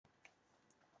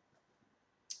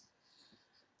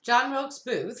John Wilkes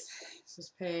Booth, this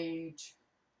is page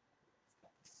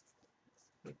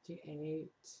 58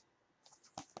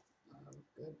 of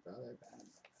Good Brother, Bad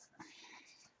Brother.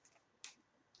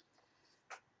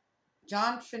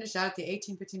 John finished out the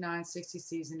 1859-60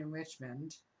 season in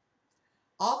Richmond.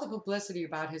 All the publicity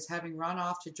about his having run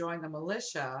off to join the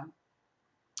militia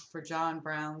for John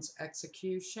Brown's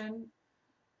execution,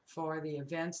 for the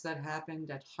events that happened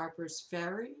at Harper's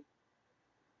Ferry,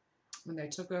 when they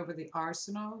took over the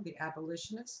arsenal, the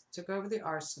abolitionists took over the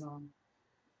arsenal.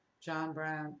 John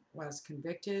Brown was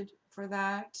convicted for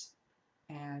that,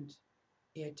 and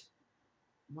it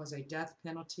was a death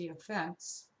penalty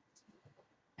offense.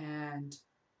 And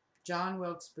John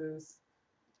Wilkes Booth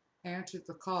answered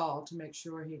the call to make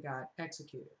sure he got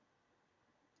executed.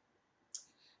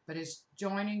 But his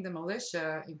joining the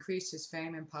militia increased his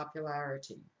fame and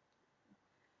popularity.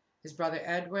 His brother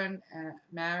Edwin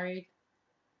married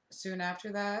soon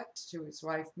after that to his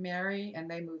wife Mary, and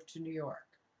they moved to New York.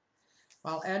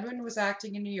 While Edwin was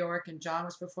acting in New York and John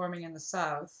was performing in the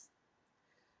South,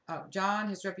 John,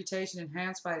 his reputation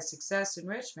enhanced by his success in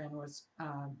Richmond, was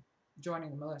joining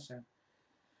the militia,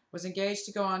 was engaged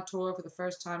to go on tour for the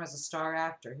first time as a star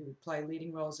actor. He would play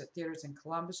leading roles at theaters in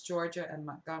Columbus, Georgia, and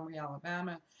Montgomery,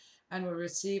 Alabama, and would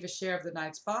receive a share of the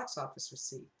night's box office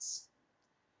receipts.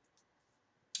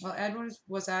 While Edwin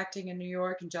was acting in New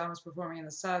York and John was performing in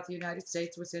the South, the United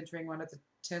States was entering one of the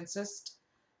tensest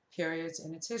periods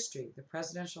in its history. The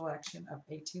presidential election of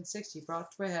 1860 brought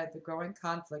to a head the growing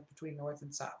conflict between North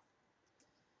and South.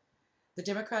 The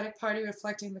Democratic Party,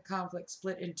 reflecting the conflict,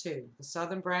 split in two. The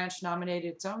Southern branch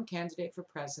nominated its own candidate for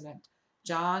president,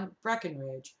 John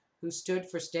Breckinridge, who stood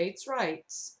for states'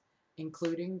 rights,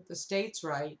 including the state's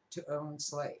right to own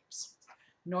slaves.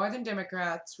 Northern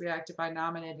Democrats reacted by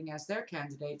nominating as their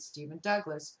candidate Stephen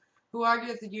Douglas, who argued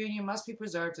that the Union must be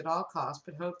preserved at all costs,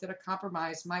 but hoped that a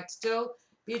compromise might still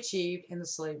be achieved in the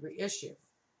slavery issue,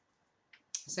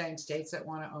 saying states that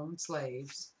want to own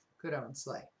slaves could own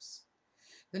slaves.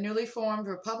 The newly formed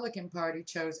Republican Party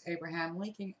chose Abraham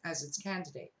Lincoln as its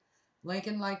candidate.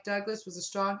 Lincoln, like Douglas, was a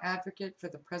strong advocate for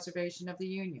the preservation of the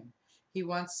Union. He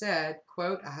once said,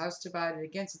 quote, "A house divided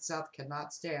against itself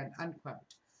cannot stand,"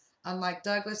 unquote. Unlike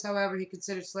Douglas, however, he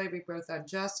considered slavery both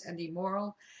unjust and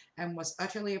immoral and was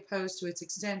utterly opposed to its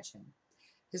extension.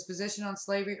 His position on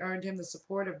slavery earned him the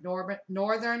support of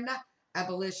Northern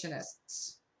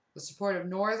abolitionists.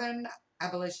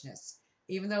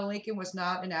 Even though Lincoln was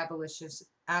not an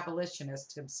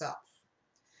abolitionist himself.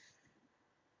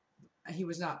 He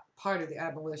was not part of the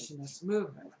abolitionist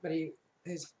movement, but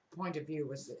his point of view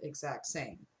was the exact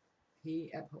same.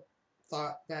 He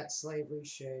thought that slavery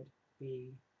should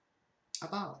be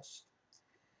abolished.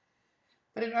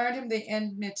 But it earned him the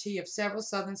enmity of several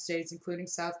southern states, including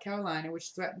South Carolina,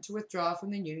 which threatened to withdraw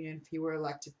from the Union if he were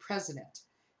elected president.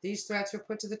 These threats were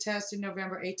put to the test in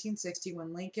November 1860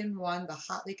 when Lincoln won the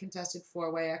hotly contested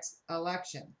four-way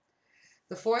election.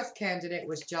 The fourth candidate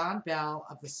was John Bell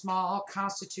of the small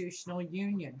Constitutional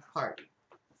Union Party.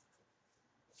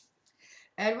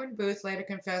 Edwin Booth later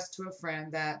confessed to a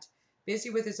friend that, busy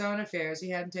with his own affairs,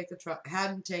 he hadn't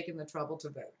taken the trouble to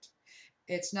vote.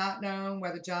 It's not known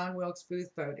whether John Wilkes Booth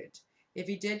voted. If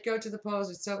he did go to the polls,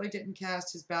 it certainly didn't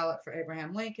cast his ballot for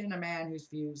Abraham Lincoln, a man whose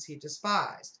views he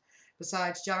despised.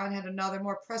 Besides, John had another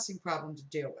more pressing problem to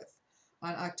deal with.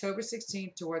 On October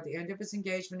 16th, toward the end of his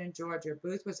engagement in Georgia,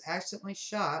 Booth was accidentally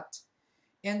shot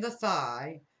in the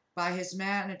thigh by his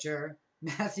manager,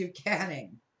 Matthew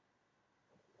Canning.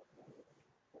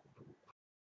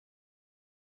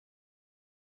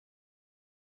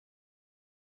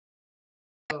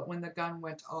 When the gun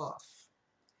went off.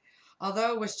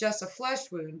 Although it was just a flesh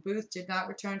wound, Booth did not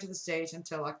return to the stage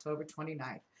until October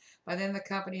 29th. By then, the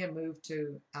company had moved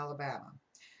to Alabama.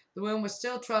 The wound was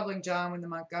still troubling John when the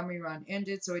Montgomery run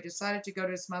ended, so he decided to go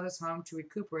to his mother's home to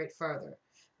recuperate further.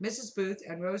 Mrs. Booth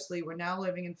and Rose Lee were now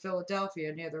living in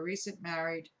Philadelphia near the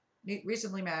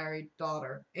recently married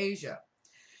daughter, Asia.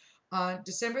 On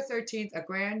December 13th, a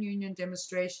grand Union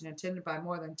demonstration attended by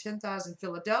more than 10,000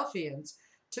 Philadelphians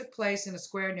took place in a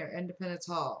square near Independence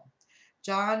Hall.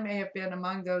 John may have been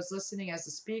among those listening as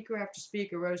the speaker after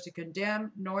speaker rose to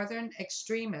condemn Northern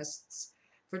extremists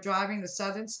for driving the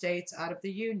Southern states out of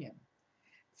the Union.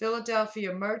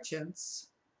 Philadelphia merchants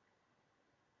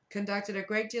conducted a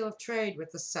great deal of trade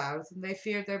with the South, and they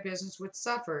feared their business would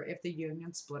suffer if the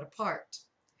Union split apart.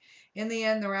 In the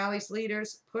end, the rally's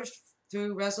leaders pushed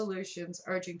through resolutions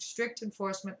urging strict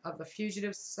enforcement of the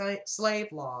fugitive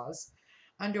slave laws,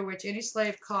 under which any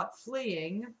slave caught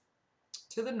fleeing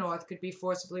to the North could be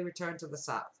forcibly returned to the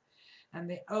South, and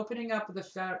the opening up of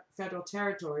the federal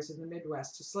territories in the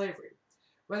Midwest to slavery.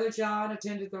 Whether John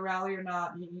attended the rally or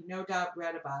not, he no doubt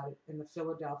read about it in the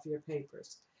Philadelphia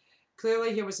papers.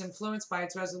 Clearly, he was influenced by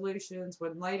its resolutions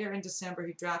when later in December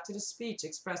he drafted a speech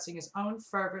expressing his own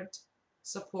fervent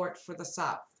support for the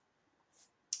South.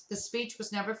 The speech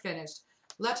was never finished,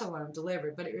 let alone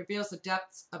delivered, but it reveals the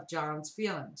depths of John's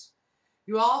feelings.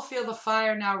 You all feel the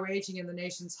fire now raging in the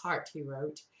nation's heart, he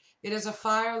wrote. It is a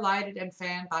fire lighted and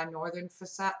fanned by Northern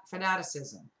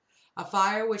fanaticism, a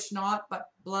fire which naught but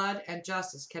blood and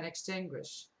justice can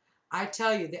extinguish. I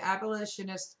tell you, the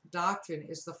abolitionist doctrine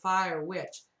is the fire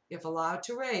which, if allowed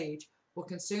to rage, will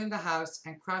consume the house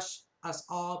and crush us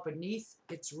all beneath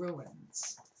its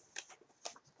ruins.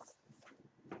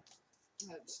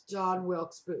 That's John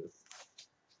Wilkes Booth.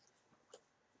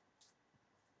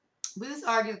 Booth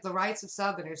argued that the rights of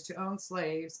Southerners to own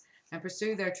slaves and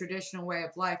pursue their traditional way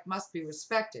of life must be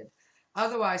respected.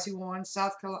 Otherwise, he warned,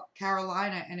 South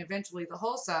Carolina and eventually the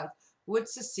whole South would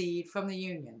secede from the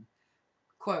Union.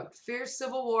 Quote, fierce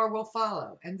civil war will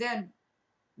follow. And then,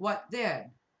 what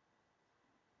then?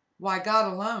 Why,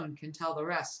 God alone can tell the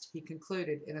rest, he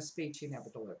concluded in a speech he never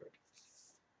delivered.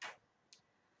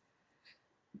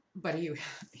 But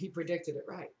he predicted it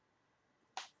right.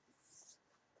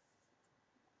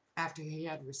 After he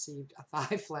had received a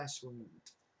thigh flesh wound.